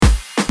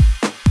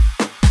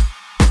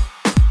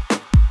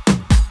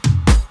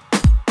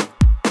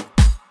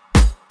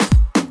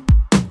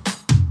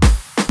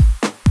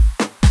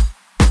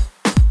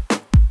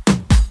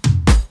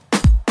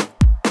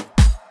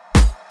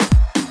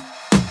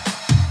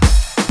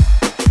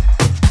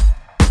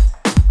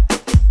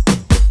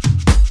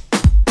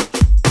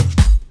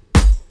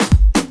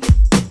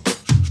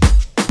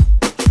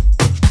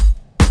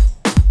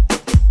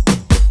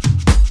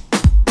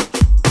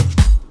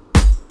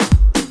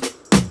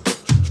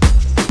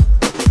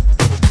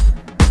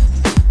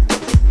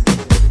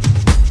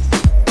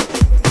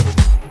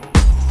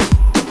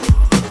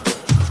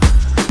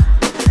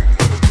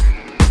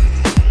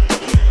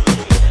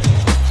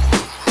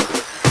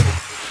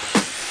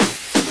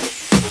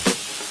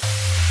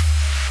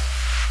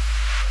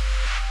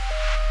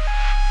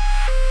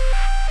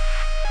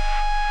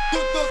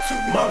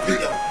Uma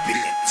vida,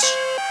 bilhete.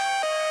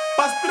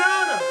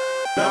 Pastrana,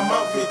 Na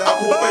má vida, a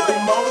culpa é do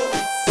Mauro,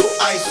 do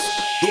Ice,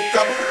 do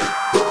Cabo,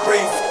 do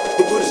Prince,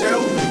 do Gurgel,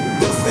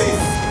 do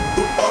Seis,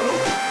 do Paulo,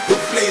 do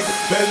Flaze.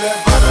 Me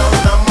levaram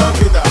na má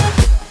vida,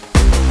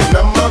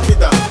 na má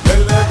vida. Me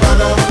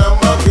levaram na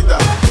má vida,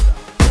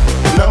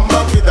 na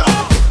má vida.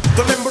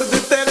 eu lembro de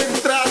ter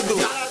entrado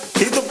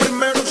e do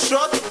primeiro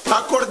shot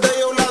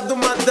acordei ao lado de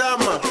uma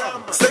dama,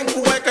 sem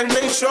cuecas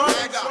nem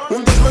short,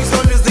 dos meus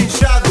olhos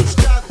inchados.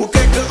 O que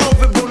é que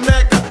houve,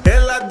 boneca?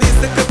 Ela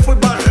disse que fui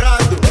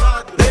barrado.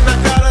 Dei na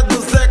cara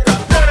do Zeca,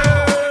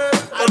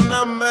 tô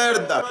na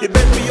merda. E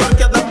bem pior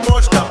que a da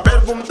mosca.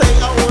 Perguntei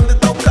aonde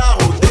tá o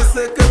carro,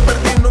 disse que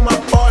perdi numa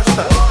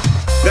aposta.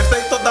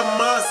 Gastei toda a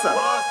massa,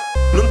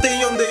 não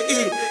tinha onde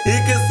ir.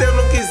 E que se eu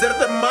não quiser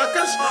ter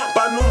macas,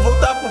 pra não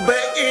voltar pro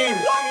BIM.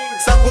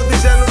 Saco de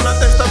gelo na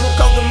testa, no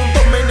caldo, não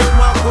tomei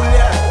nenhuma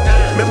colher.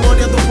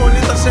 Memória do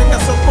fone tá cheia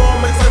só com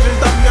mensagens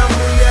da minha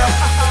mulher.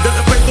 De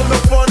repente o meu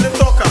fone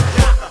toca,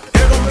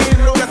 era um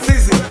menino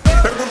Gassizi.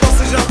 Perguntou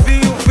se já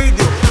vi o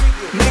vídeo,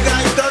 nigga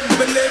I don't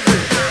believe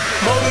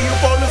it. Mauro e o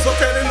Paulo só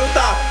querem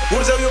lutar, o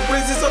Gurgel e o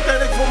Prince só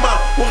querem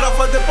fumar. O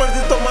Rafa depois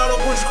de tomar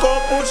alguns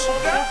copos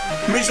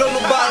mijou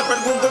no bar.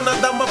 Perguntou na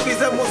dama,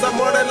 fizemos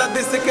amor, ela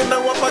disse que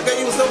não,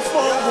 apaguei o seu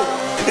fogo.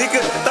 E que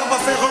tava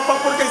sem roupa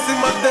porque em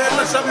cima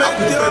dela chamei A de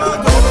culpa é do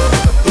Diogo. Mauro,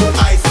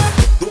 do Ice,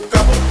 do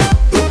Cabo,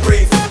 do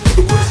Prince,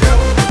 do Gurgel,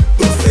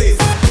 do Seis,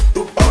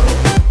 do Paulo,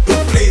 do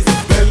Flaze.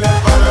 Me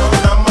levaram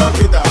na má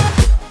vida,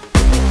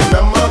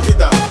 na má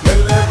vida. Me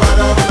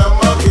levaram na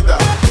má vida,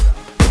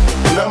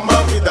 na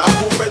má vida. A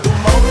culpa é do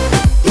Mauro,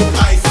 do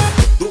Ice,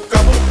 do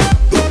Cabo,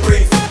 do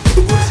Prince,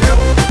 do Gurgel,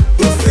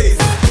 do Seis,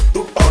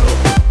 do Paulo,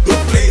 do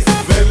Flaze.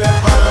 Me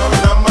levaram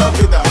na má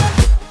vida,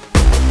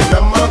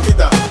 na má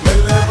vida. Me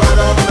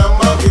levaram na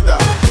má vida,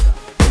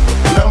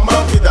 na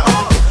má vida.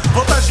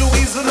 Volta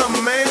juízo na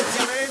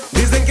mente,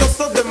 dizem que eu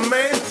sou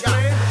demente.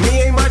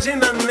 Minha imagem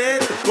na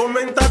net,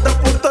 comentada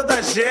por toda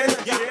a gente.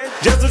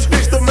 Jesus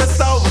Cristo me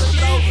salva,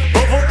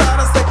 vou voltar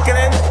a ser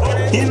crente.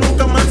 E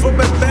nunca mais vou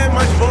beber,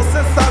 mas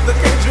você sabe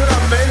que é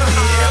juramento.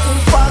 E é um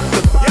facto,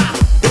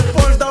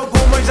 depois de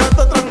algumas já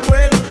tô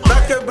tranquilo.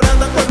 Na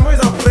quebrada com os meus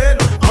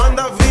apelos,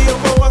 manda vir, eu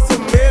vou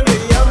assumi-lo.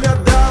 E a minha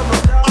dama,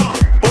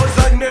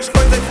 pôs as minhas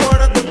coisas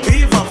fora de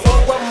viva.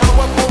 Fogo a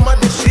mão, a coma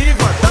de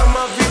Shiva.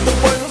 Dama vida,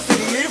 depois não se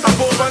livra. A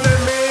culpa não é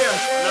minha,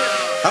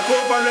 a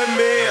culpa não é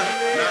minha.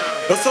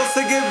 Eu só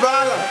segui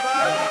bala,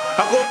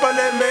 a culpa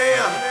não é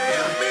minha.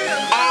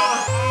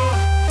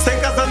 Sem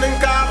casa nem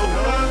carro,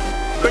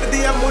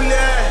 perdi a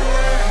mulher.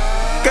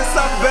 Quer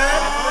saber?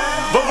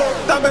 Vou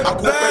voltar a beber. A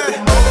culpa é do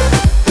Mauro,